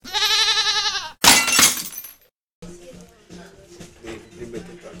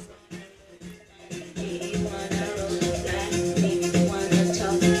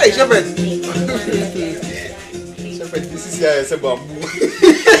Hey, Shepherd. Shepherd, this is here. It's a bamboo.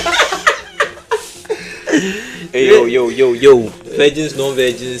 Hey, yo. Virgins,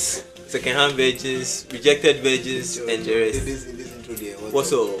 non-virgins, second-hand virgins, rejected virgins, and the rest. In this intro there.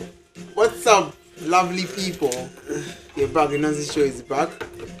 What's up? What's up, lovely people? You're back. The Nancy Show is back.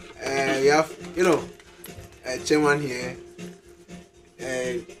 We have, chairman here.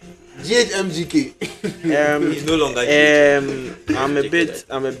 GHMGK. He's no longer I'm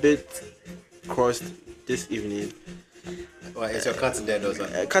a bit crossed this evening. Why is your cat dead or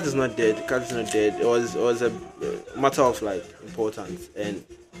something? Cat is not dead. It was a matter of like importance, and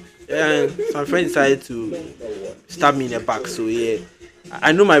some friend decided to stab me in the back. So yeah,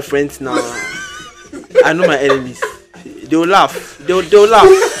 I know my friends now. I know my enemies. They'll laugh. They'll laugh.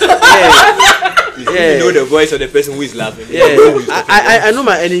 Yeah. You know the voice of the person who is laughing. Yeah. I know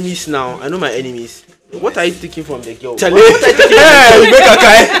my enemies now. What are you taking from the girl? Charlie, you make a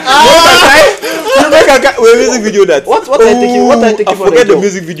guy. You make a guy. Wait, music video that. What are you taking? What are you taking I from forget the the girl?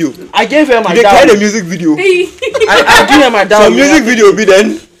 music video. I gave her my They dowry. carry the music video. I gave her my dowry. Some music video be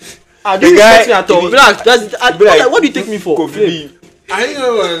then. I the didn't guy- respect me at all. Relax. What do you take me for? Kofi. I didn't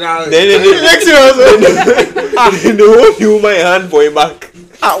know what that was. Then the next thing also. The whole human hand for him back.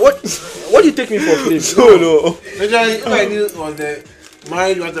 What do you take me for, Flip? No. Actually, all I knew was the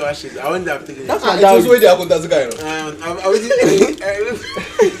married whatever shit. I wouldn't have taken it. That's my dowry.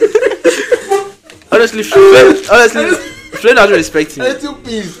 Honestly, Flynn doesn't respect me. Little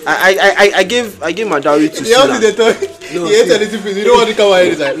piece. I gave my dowry to The other Sula. they told you ate a little piece. You don't want to come out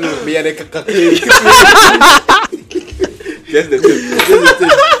here. It's like, no, me and the Guess the tip.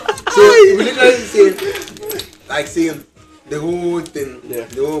 So we literally saying the whole thing, the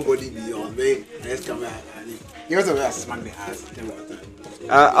whole body be on me. Let's come back. You also have to smack the ass.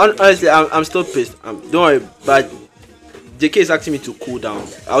 Honestly, I'm still pissed. Don't worry, but JK is asking me to cool down.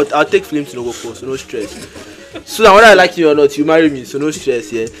 I'll take Flynn to no go, so no stress. So now whether I like you or not, you marry me, so no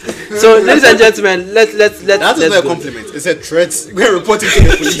stress, yeah. So ladies and gentlemen, let's That's not a go. compliment. It's a threat. We're reporting to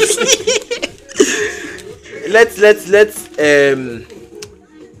the police.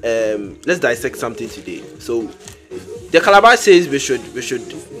 Let's dissect something today. So the Calabar says we should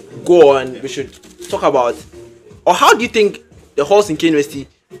go on. We should talk about, or how do you think the halls in K University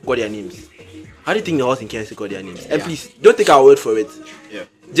got their names? How do you think the halls in K University got their names? And please don't take our word for it. Yeah.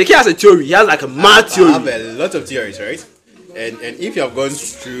 JK has a theory. He has like a mad I theory. have a lot of theories, right? And if you have gone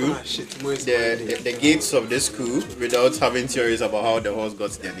through the gates of this school without having theories about how the halls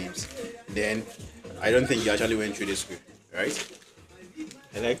got their names, then I don't think you actually went through this school, right?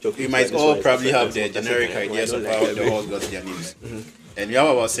 You might all probably have the generic ideas of how the halls got their names. And we have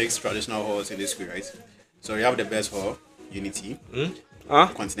about 6 traditional halls in this school, right? So we have the best hall, Unity,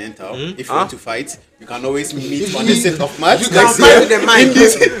 Continental. If you want to fight, you can always meet on the set of match. You can fight with the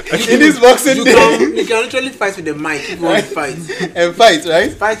mic. In this boxing day. You can literally fight with the mic if you want to fight. And fight,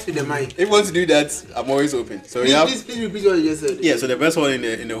 right? Fight with the mic. If you want to do that, I'm always open. So we have, Please repeat what you just said. yeah. So the best hall in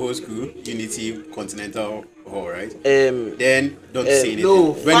the whole school, Unity Continental Hall, right? Then don't say anything.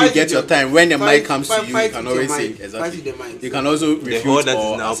 no, When fight you get with your the- time, when the fight- mic comes to fight- you, fight you can with always your say mic. Fight exactly. with the mic. You can also The refute hall that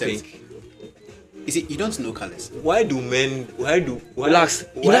or is now accept. pink. You see, you don't know colors. Why do men? Relax.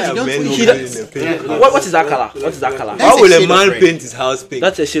 Why are don't- men he not don't- in the pink? What is that color? What is that color? That's Why a will a shade of man red. paint his house pink?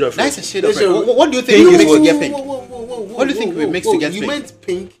 That's a shade of red. That's a shade of That's red. a- What do you think Pink it is makes what- to get pink? What do you think it makes to get You pink? meant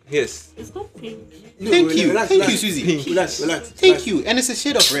pink? Yes. It's not pink. No, Thank you, relax, thank you, relax. Susie. Relax. Thank you, and it's a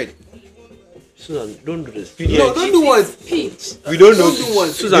shade of red. Susan, don't do this. No, don't do what. Peach. We don't know. Don't do what.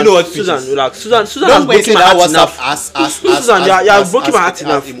 Susan, you know what Susan, peach is? relax. Susan has Don't wait broken till my that heart WhatsApp enough. as Susan, broken my heart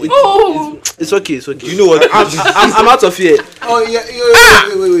enough. emoji. Oh, It's okay. It's okay. You know what? I'm out of here. Oh, yeah,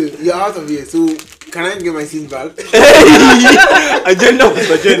 wait. You're out of here. So, can I get my seat back? Agenda was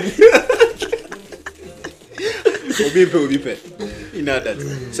agenda. Obipe. You know that.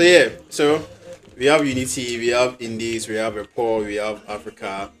 So yeah, so we have Unity, we have Indies, we have Rapport, we have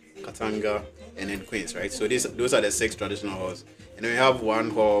Africa, Katanga, and then Queens, right? So those are the 6 traditional halls. And then we have one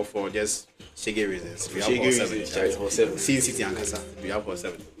hall for just Shege reasons. We have Shege hall 7, reasons, right? right, hall 7. Sin City and Kasa. We have hall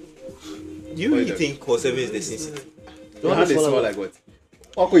 7. Do you really think Hall 7 is the Sin City? You have they smell like what?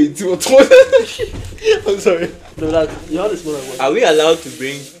 I'm sorry. No, like, you have this one. Are we allowed to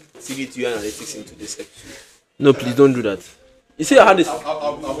bring CDTU analytics into this episode? No, please don't do that. You say your hand is. I'm a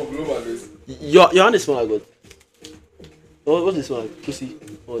globalist. Your hand is small like what? What's this one? Pussy.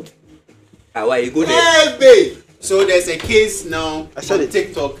 What? Why you go there? Hey, babe! So there's a case now I said on it.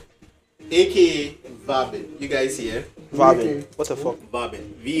 TikTok, aka Vabin. You guys here? Vabin. What the fuck?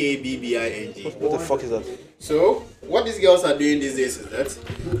 Vabin. Vabbing. What the fuck is that? So, what these girls are doing these days is that,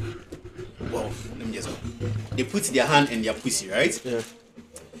 well, let me just go. They put their hand in their pussy, right? Yeah.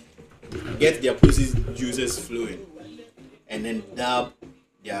 get their pussy juices flowing, and then dab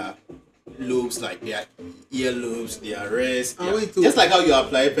their lobes, like their earlobes, their wrists, just like how you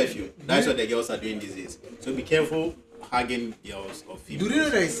apply perfume. That's what the girls are doing these days. So be careful hugging girls or females. Do they know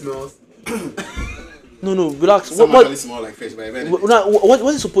that it smells? No, relax. Some actually smell like fish, but What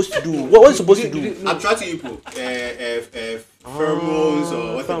is it supposed to do? What is it supposed to do? attracting people, pheromones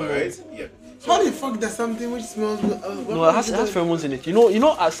or whatever, right? Yeah. How the fuck does something which smells? No, it has pheromones in it. You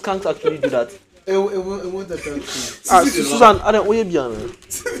know, as skunks actually do that. It won't attract you. Susan, I don't. Where you be on?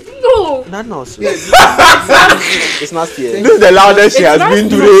 No. Not now, sir. It's nasty. This is the loudest she has been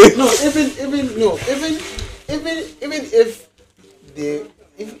today. No, even if they,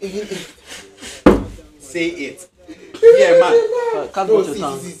 if Say it. Yeah, man. Can't no, go to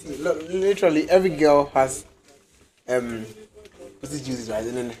town. see. Look, literally every girl has pussy juices, right?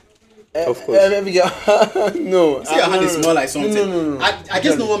 And then Of course. every girl no. See, your hand is small like something. No. I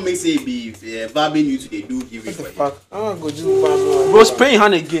guess no one makes it be vibing you to they do give it What the for you. fuck? I don't go just bam. Bro, spraying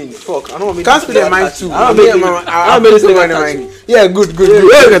hand again. Fuck. I don't want to make Can't spit their mind too. I don't make it. I'll make this over in mind. Yeah, good.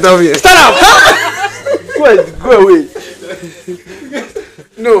 Get off here. Stand up. Go away.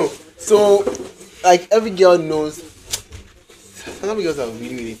 No, so like every girl knows. Some girls are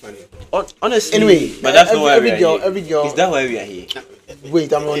really funny. Honestly. Anyway, But that's not why we are every here. girl. Is that why we are here?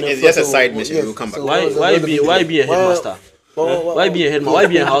 Wait, I'm on. It's just a side mission. We'll come back. Why be a headmaster? Why be a headmaster? Why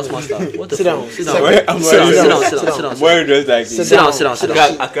be a housemaster? What the Sit fuck? down. Sit down. I'm Sit down. wearing dressed like this. Sit down. Sit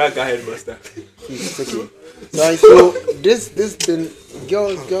down. Accra headmaster. It's okay. Right, so this thing,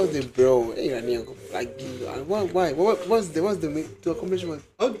 girls, they bro. Like, why? What's the main to accomplish what?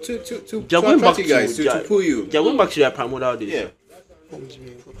 Oh, to They're going back attract you guys, to pull you. They're going back to their primordial days. Yeah.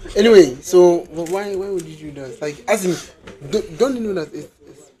 Anyway, so why would you do that? Like, as in, don't you know that it's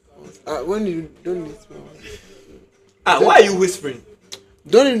when you don't it smell? Why are you whispering?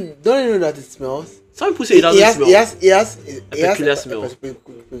 Don't you know that it smells? Some people say it doesn't smell. Yes. peculiar smell.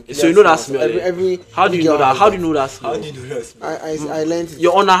 So you know that smell. How do you know that? How do you know that smell? How do you know that smell? I learned it.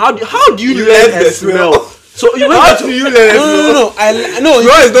 Your Honor, how do you You learn learn a the smell? smell. So you went How to do you learn that smell? No.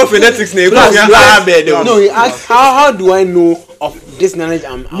 Yours is not phonetics name. No, he asked how do I know of this knowledge?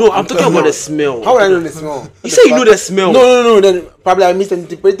 I'm talking about the smell. How would I know the smell? You say you know the smell. No. Then probably I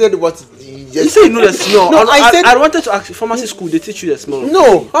misinterpreted what he just. You say you know the smell. No, I said. I wanted to ask pharmacy school. They teach you the smell.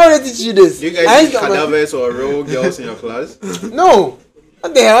 No, how did I teach you this? Do you guys see cadavers or real girls in your class? No.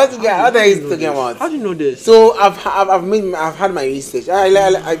 What the hell? What are you talking about? How do you know this? So I've had my research. I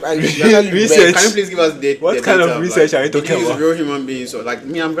Research. Can you please give us What the kind data of research are you did talking use about? real human beings or like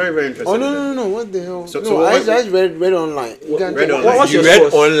me? I'm very interested. Oh in that. no! What the hell? So I what- just read online. You can read check. online. What's You your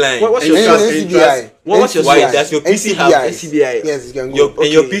read source? online. What's And your you source? trust- NCBI. What's your Why source? does your PC have NCBI? Yes, you can go.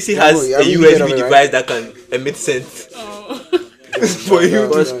 and your PC has a USB device that can emit scent for you?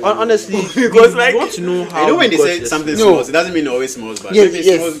 Because honestly, Because, we like, want to know how. You know when we they got say this. something No. smells, it doesn't mean it always smells bad. Yes, Maybe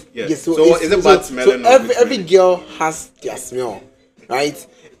it smells, yeah. yes. So is it bad smelling? So or good every smelling? girl has their smell, right?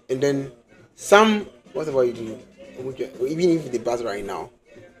 And then some. Whatever you do, even if they buzz right now,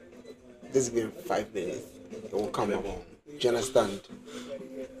 this is in 5 minutes. It will come up. Do you understand?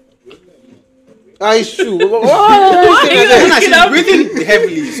 It's true. Why are you looking at me? breathing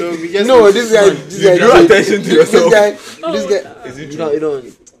heavily, so we just No, this guy. draw attention to yourself. This guy. Is it You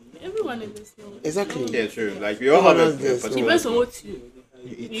don't. Everyone in this know. Exactly. Yeah, true. Like we all have a Yes, particular. Depends on what you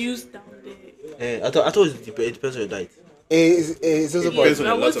use down there. I thought it depends on your diet. It's also Depends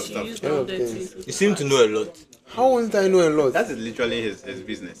about on a Now lot what of you stuff. use down there Okay. too. You seem to know a lot. how won't I know a lot? That is literally his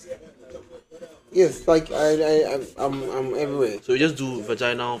business. Yes, like I'm everywhere. So you just do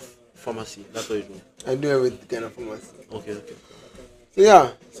vaginal pharmacy. That's what you do. I do every kind of pharmacy. Okay. So yeah,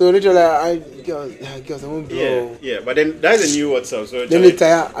 so literally girls, I won't bro. Yeah. But then that is a new WhatsApp. So Let me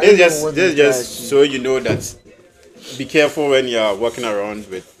tell you, this is just so you know that be careful when you are walking around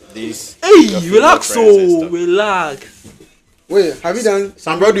with these. Hey, your female relax, friends and so stuff. relax. Wait, have you done?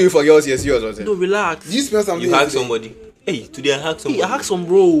 Some bro do you for girls? Yes, yours was it? No, relax. Do you smell something? You hack yesterday? somebody. Hey, today I hacked somebody. Hey, I hacked some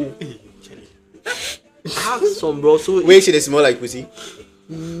bro. I hacked some bro. So Wait, should they smell like pussy?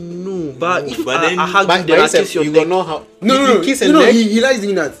 no, but if but I then- hacked But you, then I yourself, kiss your you neck. don't know how. No, you kiss and no, neck. he likes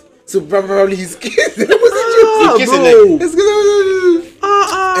doing that. So probably his kiss. Ah, You kiss and bro. neck.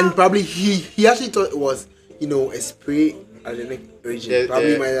 And probably he actually thought it was a spray at the neck region.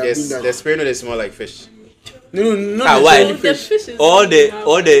 Probably might have been The that. spray no they smell like fish. No, not why? necessarily The fish. fish is all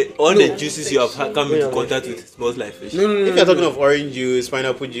the No. juices you have come into contact with smells like fish. No. If you're talking of orange juice,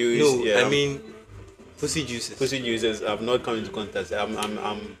 pineapple juice, No, yeah, I mean pussy juices. pussy juices, I've not come into contact. I'm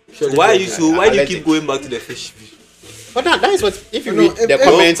Why are you so? Why do you allergic. keep going back to the fish? But that is what if you No, read the if-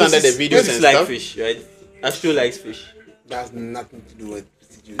 comments No, under the pussies- videos pussies and like stuff. fish, right? Astro likes fish. That's nothing to do with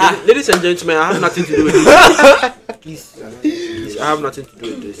pussy Ladies and gentlemen, I have nothing to do with this. Please, I have nothing to do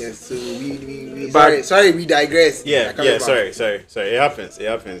with this. Yes, so we But- sorry, we digress. Yeah, Coming back. sorry. It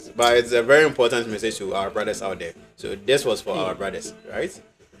happens. But it's a very important message to our brothers out there. So this was for our brothers, right?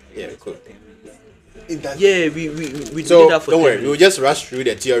 Yeah, cool. Yeah, we So did that for don't worry, 10 we'll minutes. just rush through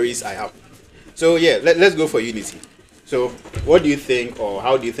the theories I have. So yeah, let's go for Unity. So what do you think, or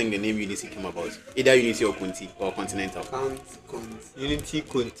how do you think the name Unity came about? Either Unity or Kunti or Continental. Unity,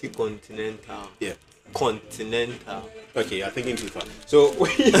 Conti, Continental. Yeah. Continental. Okay, you're thinking too far. So the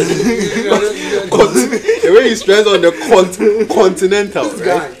way you stress on the continental, This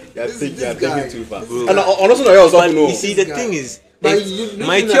guy. right? You're This thinking guy. too far. Bro. And honestly, I also But know. you see, the This thing guy. is, But like, you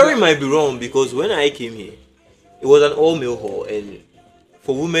my looking at theory that- might be wrong because when I came here, it was an all-male hall, and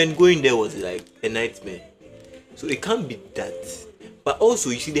for women going there was like a nightmare. So it can't be that. But also,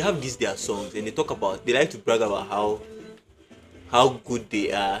 you see, they have their songs, and they like to brag about how good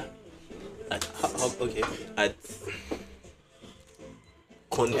they are at at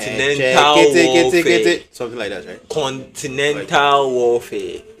continental warfare. Something like that, right? Continental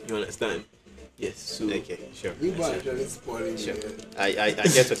warfare. You understand? Yes. So Okay, sure. You are actually spoiling Sure. me. I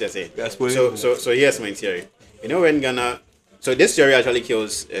guess what you're saying. We are spoiling So here's my theory. You know when Ghana, so this theory actually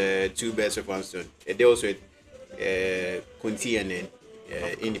kills two birds with one stone. It deals with Kunti and then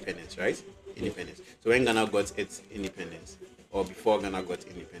independence, right? Independence. So when Ghana got its independence, or before Ghana got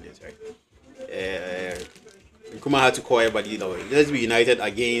independence, right? Nkrumah had to call everybody, let's be united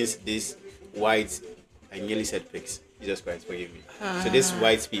against these white, I nearly said pigs. Jesus Christ, forgive me. So these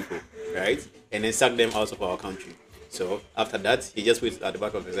white people, right? And then sack them out of our country. So after that, he just put at the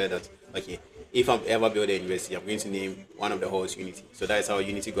back of his head that, okay, if I'm ever build a university, I'm going to name one of the halls Unity. So that is how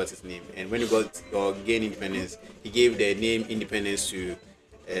Unity got its name. And when he got or gained independence, he gave the name Independence to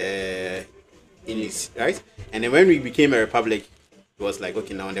English, right? And then when we became a republic, it was like,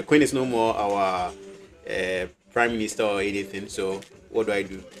 okay, now the Queen is no more our prime minister or anything. So what do I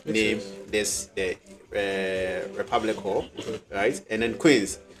do? Name this the Republic Hall, right? And then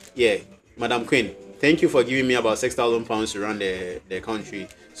Queens, yeah, Madam Queen, thank you for giving me about £6,000 to run the country.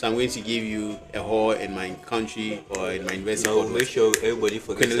 So I'm going to give you a hall in my country or in my university. now make sure everybody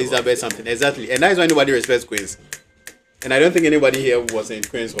forgets Queen Elizabeth something, exactly. And that is why nobody respects Queens. And I don't think anybody here was in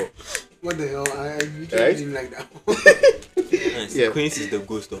Queen's Hall. What the hell? I really Right? didn't like that. Yes, Yeah. Queens is the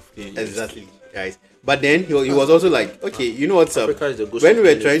ghost of Queens. Exactly, guys. But then he was also like, okay, you know what's up? Africa is the ghost When of we were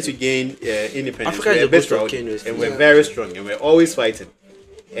Kenya. trying to gain independence, Africa is we were the ghost of proud Kenya. and we're Yeah. very strong and we're always fighting.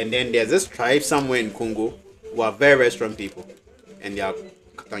 And then there's this tribe somewhere in Congo who are very, very strong people, and they are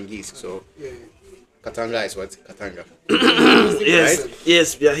Katangese. So Yeah. Katanga is what? Katanga. Yes, Right?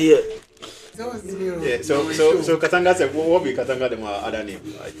 yes, we are here. That was the name of Yeah. So Katanga said, what be Katanga the other name?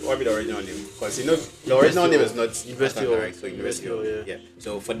 Like, what be the original name? Because you know the original name is not University Katanga, of- right? So University. of- University Yeah.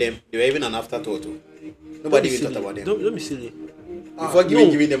 So for them, they were even an afterthought. Too. Nobody even thought about them. Don't be silly. Before giving,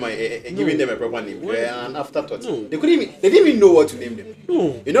 no. giving them giving them a proper name, they were an afterthought. No. They didn't even know what to name them.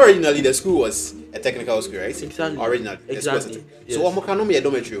 No. You know, originally the school was a technical school, right? Exactly. Originally, the school was Exactly. a So Omoka no me a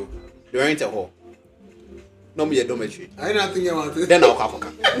dormitory. They weren't a hall. No me a dormitory. I not thinking about it. Then I'll come.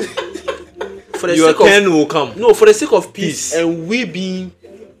 For the Your sake of turn will come. no, for the sake of peace, Peace. and we being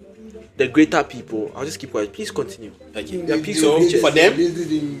the greater people, I'll just keep quiet. Please continue. Okay. Yeah, peace So of nature. for them, This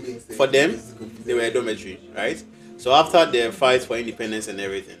didn't make sense. for them, they were a dormitory, right? So after the fight for independence and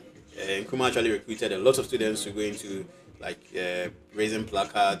everything, Nkrumah actually recruited a lot of students to go into like raising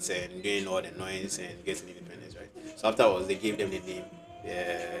placards and doing all the noise and getting independence, right? So afterwards, they gave them the name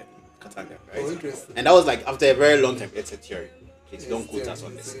Katanga, right? Oh, interesting. And that was like after a very long time. It's a theory. Please don't quote us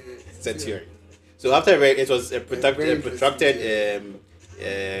on this. It's a theory. So after it was a protracted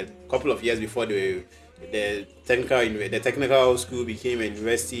couple of years before the technical school became a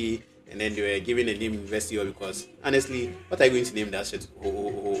university, and then they were given a name university. Because honestly, what are you going to name that shit?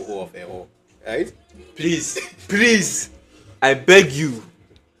 Of a hall, right? Please, I beg you.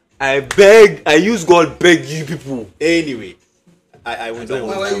 I use God beg you people. Anyway, I went on.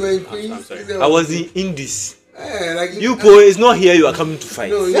 Why you were in Queens? I'm sorry. I was in Indies. Eh, like You po is not here, you are coming to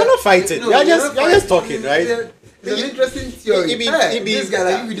fight. No, You're not fighting. You're just talking, right? It's an interesting theory. It be- Hey, it be- this guy,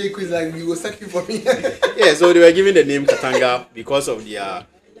 like, if you did quiz, like, we will sack you for me. Yeah, so they were given the name Katanga because of their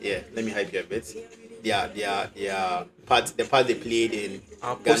let me hype you a bit. Their part, the part they played in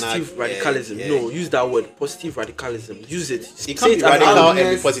Positive radicalism. yeah. No, use that word. Positive radicalism. Use it. It Say can't be it out radical loud.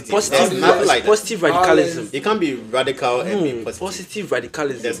 and be positive. Positive, There's nothing like that. positive radicalism. It can't be radical and be No, positive. positive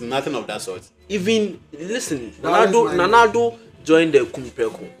radicalism. There's nothing of that sort. Even listen, Violence Nanado joined the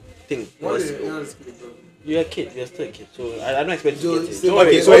Kumpreko thing. What Was- is it? You're a kid. You're still a kid, so I don't expect you So- to get it. so- Don't worry.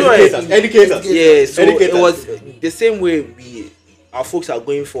 Okay, so Don't worry. educate us. Yeah, so Educate it us. was the same way we our folks are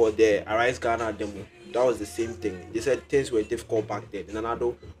going for the Arise Ghana demo. That was the same thing. They said things were difficult back then.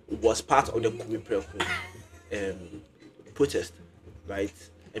 Nanado was part of the Kumi Preku protest, right?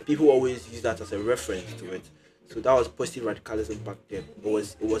 And people always use that as a reference to it. So that was positive radicalism back then. It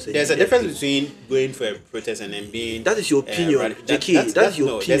was There's a difference between going for a protest and then being. That is your opinion, JK. That's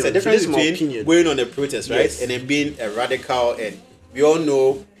your opinion. There's a difference So this is my between opinion. going on a protest, right, Yes. and then being a radical. And we all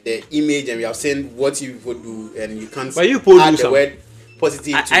know the image, and we have seen what you would do, and you can't But you people add do the some- word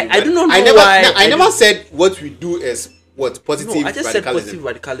positive. I do not know I never, why I I never did- said what we do is what positive No, I just said radicalism. positive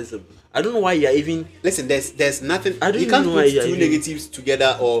radicalism. I don't know why you're even. Listen, there's nothing. I don't You can't know why put you're two even- negatives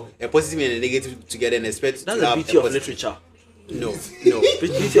together or a positive and a negative together and expect That's to the have beauty a of positive. literature. No.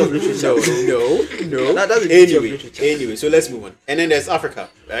 Beauty of literature. No. That's the beauty of Anyway, literature. anyway, so let's move on. And then there's Africa,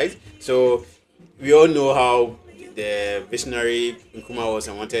 right? So we all know how the visionary Nkrumah was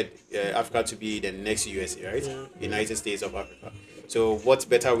and wanted Africa to be the next USA, right? United States of Africa. So what's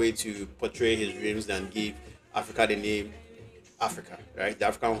better way to portray his dreams than give Africa the name Africa, right? The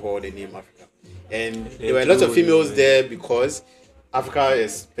African whole the name Africa. And there were lots of females there because Africa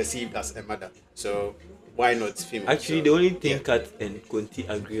is perceived as a mother. So why not female? Actually, So, the only thing yeah. Kat and Conti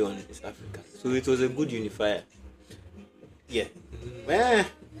agree on is Africa. So it was a good unifier. Yeah. Well,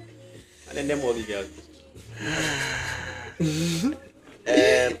 and then them all the girls.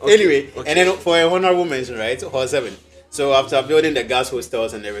 Anyway, and then for a honorable mention, right? Hall 7. So after building the gas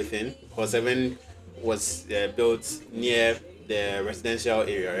hostels and everything, Hall 7 was built near the residential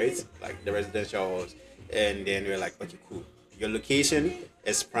area, right? Like the residential halls. And then we were like, okay, cool. Your location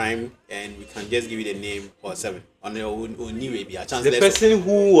is prime, and we can just give you the name Hall 7. On the own new way, be a chance The less person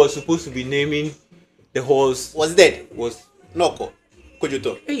who was supposed to be naming the halls was dead. was. Noko.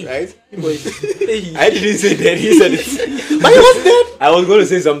 Kojuto, right? I didn't say that, he said it. But he was dead. I was going to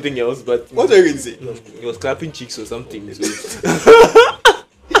say something else, but What were you going to say? he was clapping cheeks or something. So.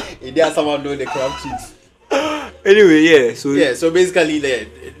 If there someone know the crab cheeks. Anyway, yeah. So Yeah, so basically,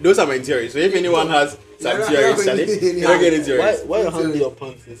 those are my theories. So if anyone has some theories, Charlie, you don't get into theories. Why you handle your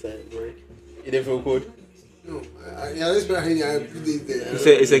pants inside, bro? You don't feel code. No, yeah, this one I put it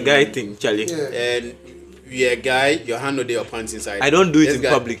there. it's a guy thing, Charlie. Yeah. And you're a guy, your hand on your pants inside. I don't do it This in guy-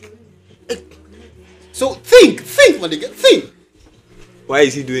 public. So think, my nigga, think. Why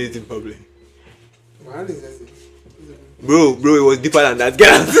is he doing it in public? My hand is just Bro, it was deeper than that.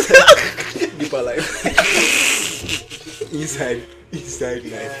 Get out. Deeper life. inside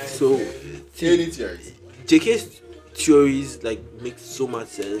life. So Any theories? JK's theories like make so much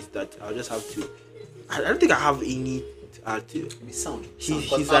sense that I'll just have to. I don't think I have any to add to it. Be sound. He's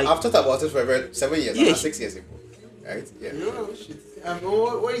Because like- I've thought about it for about 7 years, Yeah, about he- 6 years ago. Right? Yeah. no shit.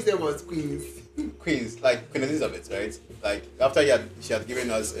 What is there about Queens? Queens, like Queen Elizabeth, right? Like after she had given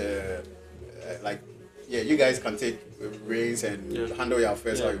us, you guys can take reins and Yeah. handle your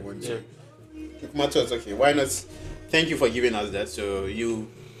affairs how Yeah. you want to. Matters, okay, why not? Thank you for giving us that. So we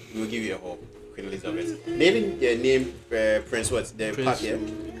will give you a whole Queen Elizabeth. Naming the name Prince what? The Prince park, yeah?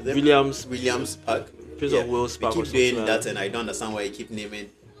 Is it Williams Park. Prince of Wales Park We or keep doing something that, like and I don't understand why you keep naming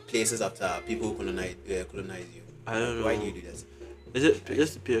places after people who colonize you. I don't know. Why do you do that? Is it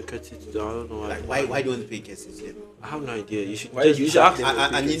just to pay a courtesy to them? I don't know why. Like why don't you pay cases to them? I have no idea. You should. Why is you it should ask them.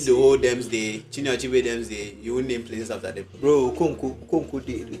 I need the whole Dems Day, Chinua Achebe Dems Day. You won't name places after them, Bro, Konko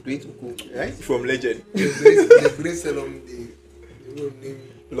Day, the great Konko. right? From legend. The Great Salon, the name.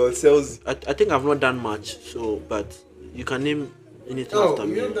 Lord Sells. I think I've not done much. So, but you can name anything Oh, after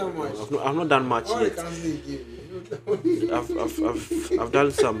you me. not done much. I've not done much All the yet. council you give you. I've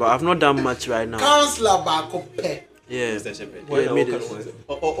done some, but I've not done much right now. Councillor Bakope. Yeah. Mr. Shepherd. Yeah, I made it.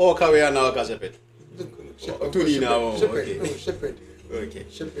 Oh, carry on now, Shepherd. Tuni now, Shepherd. okay. No, Shepherd. Okay.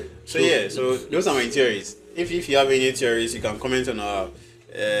 Shepherd. So yeah, so those are my theories. If you have any theories, you can comment on our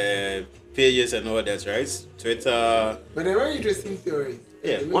pages and all that, right? Twitter. But they're very interesting theories.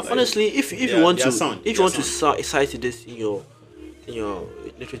 Yeah. Honestly, if They you are- want they to are sound. if They you are want to cite this in your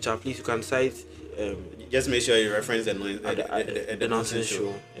literature, please you can cite Just make sure you reference the the nonsense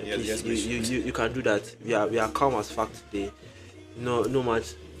show. Yeah, Please, just make sure. you can do that. We are calm as fuck today. No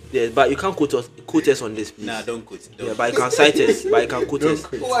much. Yeah, but you can't quote us on this, please. Nah, don't quit. Don't. Yeah, but you can cite us. But you can quote us.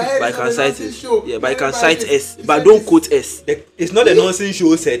 Oh, I heard But you it's can on the cite nonsense us. show. Yeah, but you can Everybody cite is- us. But don't quote us. It's not a nonsense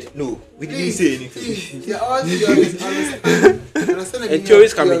show said. No, we didn't Please, say anything. please, they're all theories. Understand the And meaning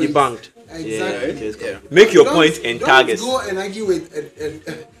theories of can be theories. debunked. Exactly. Yeah, theories can- Yeah. Make your Don't- point and don't tag us. go and argue with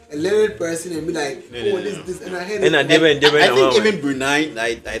a learned person and be like, No, this, and I heard And it. I never- I think even Brunei,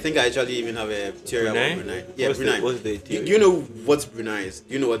 I think I actually even have a theory Brunei? about Brunei. Yeah, What's the- Brunei. what's the Do theory? you know what Brunei is?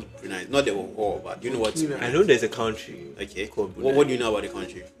 Do you know what Brunei is? Not the whole, but do you know what Burkina. Brunei I is? know there's a country. Okay. Called What do you know about the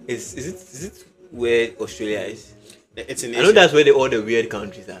country? Is it where Australia is? It's in I Asia. know that's where all the weird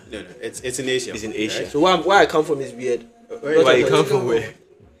countries are. No, it's in Asia. It's in Asia. So where I come from is weird. Where you come from? Where?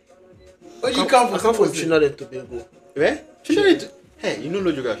 Where you come from? I come from Trinidad and Tobago. Where? Trinidad. Hey, you know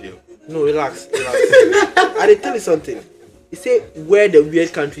no geography. No, relax. I did tell you something. He say where the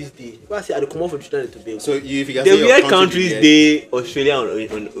weird countries they. Well, I say I come from Trinidad and Tobago. So if you can The say your weird country countries weird- they Australia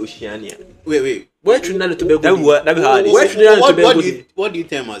on Oceania. Wait. Where Trinidad and Tobago? That be how it Where is. Trinidad and Tobago? What do you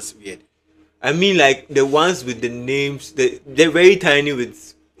term as weird? I mean, like the ones with the names, they're very tiny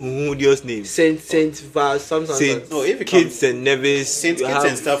with humongous names. Saint Vaz, something. Saint No, if you Kitts and Nevis. Saint you Kitts have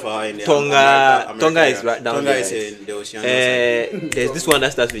and stuff are in the Tonga. Tonga is right down Tonga there. is in the ocean. There's this one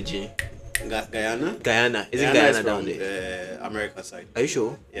that starts with G. Guyana. Guyana. Isn't Guyana Guyana is down from there? America side. Are you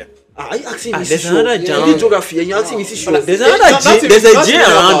sure? Yeah. Are you asking Ah, me? there's Sure. another You jam. did geography and you're asking me? Sure. There's Not- another not G. even- There's a not G even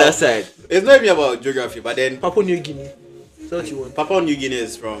around about- that side. It's not even about geography, but then Papua New Guinea. That's what you want. Papua New Guinea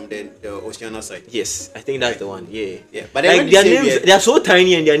is from the Oceania side. Yes, I think that's the one. Yeah. Yeah, but then Like when you their say names, weird- they are so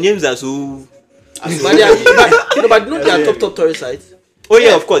tiny and their names are so. But they are, but no, they are top tourist sites. Oh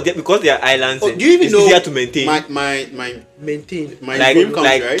yeah, of course, because they are islands. Oh, and do you even it's know easier to maintain. my Maintain. dream country,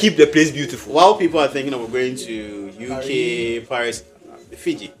 like right? keep the place beautiful. While people are thinking of going to UK, Paris,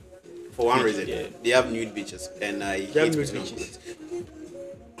 Fiji, for one reason, yeah. they have nude beaches, and I have hate nude putting on beaches. clothes.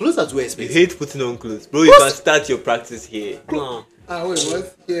 Clothes are too You expensive. hate putting on clothes, bro. You can start your practice here, Nah. Ah, wait,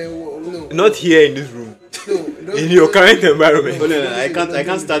 what? Yeah, no. not here in this room. No, In your current environment. Oh, no, I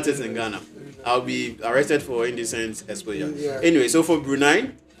can't start it in Ghana. I'll be arrested for indecent exposure. Yeah. Anyway, so for Brunei,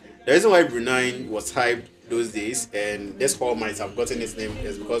 the reason why Brunei was hyped those days, and this hall might have gotten its name,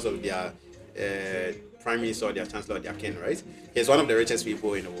 is because of their prime minister or their chancellor, their king, right? He's one of the richest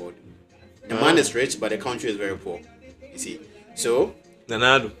people in the world. The man is rich, but the country is very poor. You see, so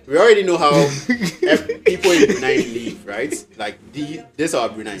Nanado. we already know how people in Brunei live, right? Like this are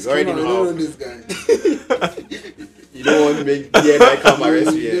Brunei. We already I know don't know how. this guy. You don't want to make DNI come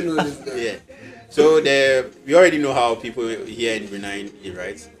arrest you. You don't know this guy. Yeah. So we already know how people here in Brunei live,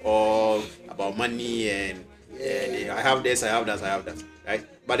 right? All about money and I have this, I have that, right?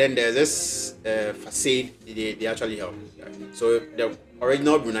 But then there's this facade they actually have. Right? So the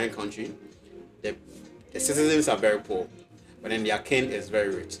original Brunei country, the citizens are very poor, but then their king is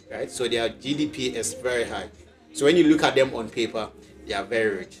very rich, right? So their GDP is very high. So when you look at them on paper, they are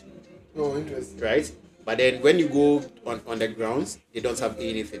very rich, Oh, interesting. right? But then when you go on the grounds, they don't have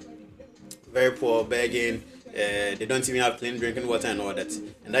anything. Very poor, begging. They don't even have clean drinking water and all that.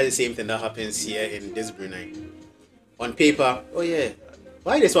 And that's the same thing that happens here in this Brunei. On paper, oh yeah,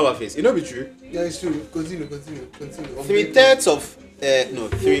 why they swap face? It not be true. Yeah, it's true. Continue. 3/3 of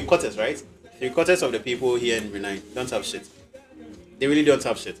 3/4, right? 3/4 of the people here in Brunei don't have shit. They really don't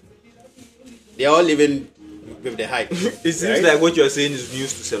have shit. They are all living with the hype. It seems right? like what you're saying is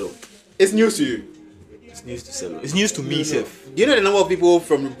news to sell. It's news to you. It's news to sell. It's news to me, self. Do you know the number of people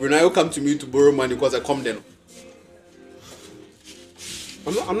from Brunei who come to me to borrow money because I come then?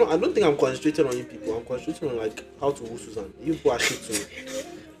 I don't think I'm concentrating on you people. I'm concentrating on like how to woo Susan. You people are shit too.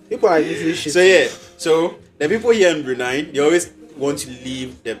 People are literally shit. So yeah, so the people here in Brunei, they always want to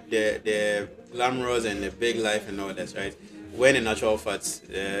live the glamorous and the big life and all that, right? When in actual fact,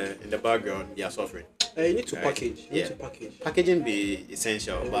 in the background, they are suffering. You need to Right. package. You Yeah. need to package. Packaging be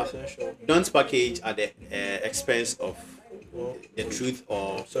essential, Very but essential. don't package at the expense of Well, the truth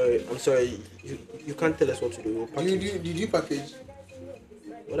or I'm sorry. You can't tell us what to do. We'll package. Did you package?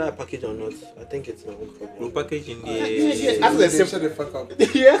 Whether I package or not, I think it's my own problem. We'll package in Yes, the. ask the Then simple- shut the fuck up.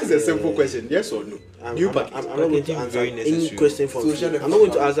 Yes, a simple question. Yes or no? I'm New not package. going to Packaging answer very any necessary. question from So you. shut the I'm not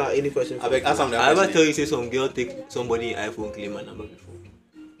going fuck to up. answer any question I from beg, you. ask them that I ever question. tell you say some girl take somebody iPhone claim my number before.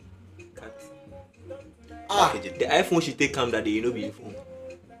 Cut. Packaging. The iPhone she take come that day, you know, be phone.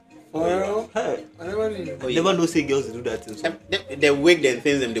 For real? Hey, I never knew. Oh, I yeah. never know say girls do that thing. So. The wig then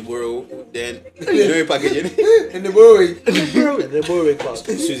things them they borrow, then you know packaging. And the boy. The borrowing class.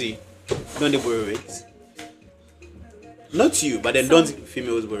 Susie, don't they borrow wigs? Not you, but then don't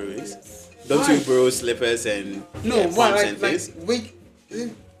females borrow wigs? Don't Why? you borrow slippers and No, pumps why? and Like, things? wait.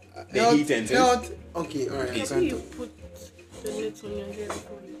 The heat and things? Okay, alright. I Please. can't You talk. put the net on your hair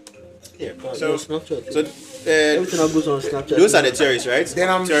before you. Yeah. So So, Snapchat. so Everything that goes on Snapchat. those are the theories, right? Then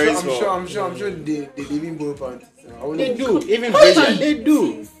I'm Theories sure they even borrow pants. I wouldn't- They do, even Brazil, they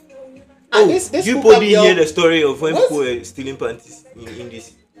do. Oh, this you hookup probably girl- hear the story of when What? people were stealing panties in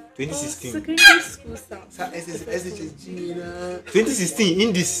this 2016. Secondary school stuff. SHG, 2016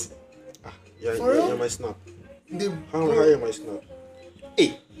 in this. Yeah, For real? yeah, my snap. they How are my snap?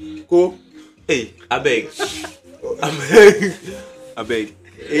 Hey, go. Hey, I beg. I beg. I beg.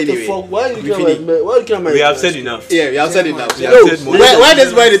 Anyway, Why you we looking finish. at my? Why you looking at my? We have said enough. Yeah, we have said enough. We No, have said more. no, Why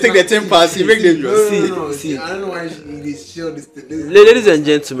this boy they take the 10 pass? He make dangerous. See. I don't know why they show this thing. Ladies and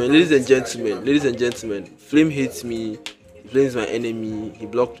gentlemen, Flame hates me. Flame is my enemy. He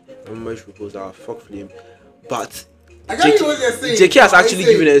blocked my marriage proposal. Fuck Flame. But I can't hear what you're saying. JK has What are actually you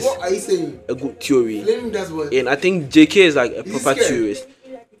saying? given us What are you saying? a good theory, Flame does what? and I think JK is like a he proper scared? theorist.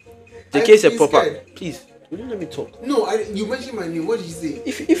 Are JK is a you proper. scared? Please, will you let me talk? No, you mentioned my name. What did you say?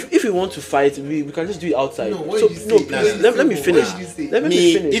 If we want to fight, we can just do it outside. No, what So did you no, say? please, No, let me What finish. did you say? Let me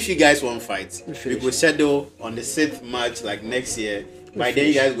Me, finish. if you guys want fight, we finish. go settle on the 6th March like next year. By then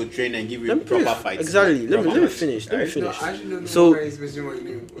you guys go train and give you Let me proper finish. fights. Exactly. Let Proper me match. finish. Let me Alright? No, finish. I actually don't know So, why he's mentioning my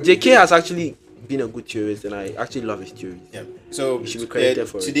name. What JK did you has actually been a good theorist, and I actually love his theories. Yeah. So You should be credited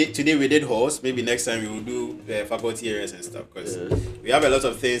for it. today we did horse. Maybe next time we will do faculty areas and stuff because we have a lot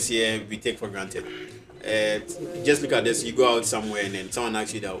of things here we take for granted. Just look at this. You go out somewhere and then someone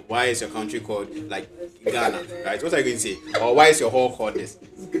asks you that why is your country called like Ghana, right? What are you going to say? Or why is your hall called this?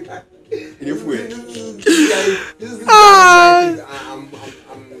 If we This is I'm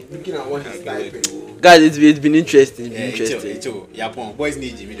looking at what he's typing. Guys, it's been interesting. It's been it's interesting. Yapon boys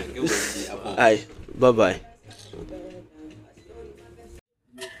need Jimmy. Aye. Bye bye.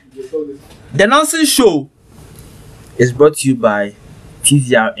 The Nonsense Show is brought to you by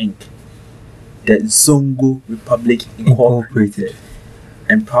TZR Inc., the Zongo Republic Incorporated,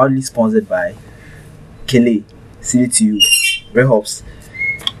 and proudly sponsored by Kele, CDTU, Rehops,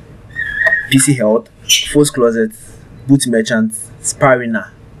 PC Health, Force Closet, Boot Merchants,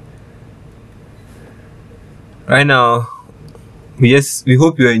 Sparina. Right now, we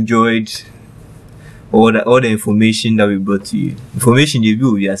hope you enjoyed all the information that we brought to you. Information you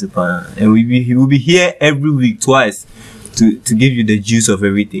will be as a partner, and he will be here every week twice to give you the juice of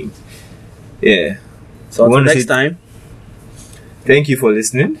everything. Yeah. So We until wanna next say time, thank you for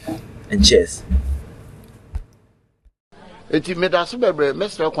listening. and cheers. Eti medase bebre,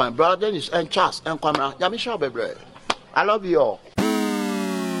 Mr. Kwan, brother Dennis and Charles and Kwamra. Yamisha bebre. I love you all.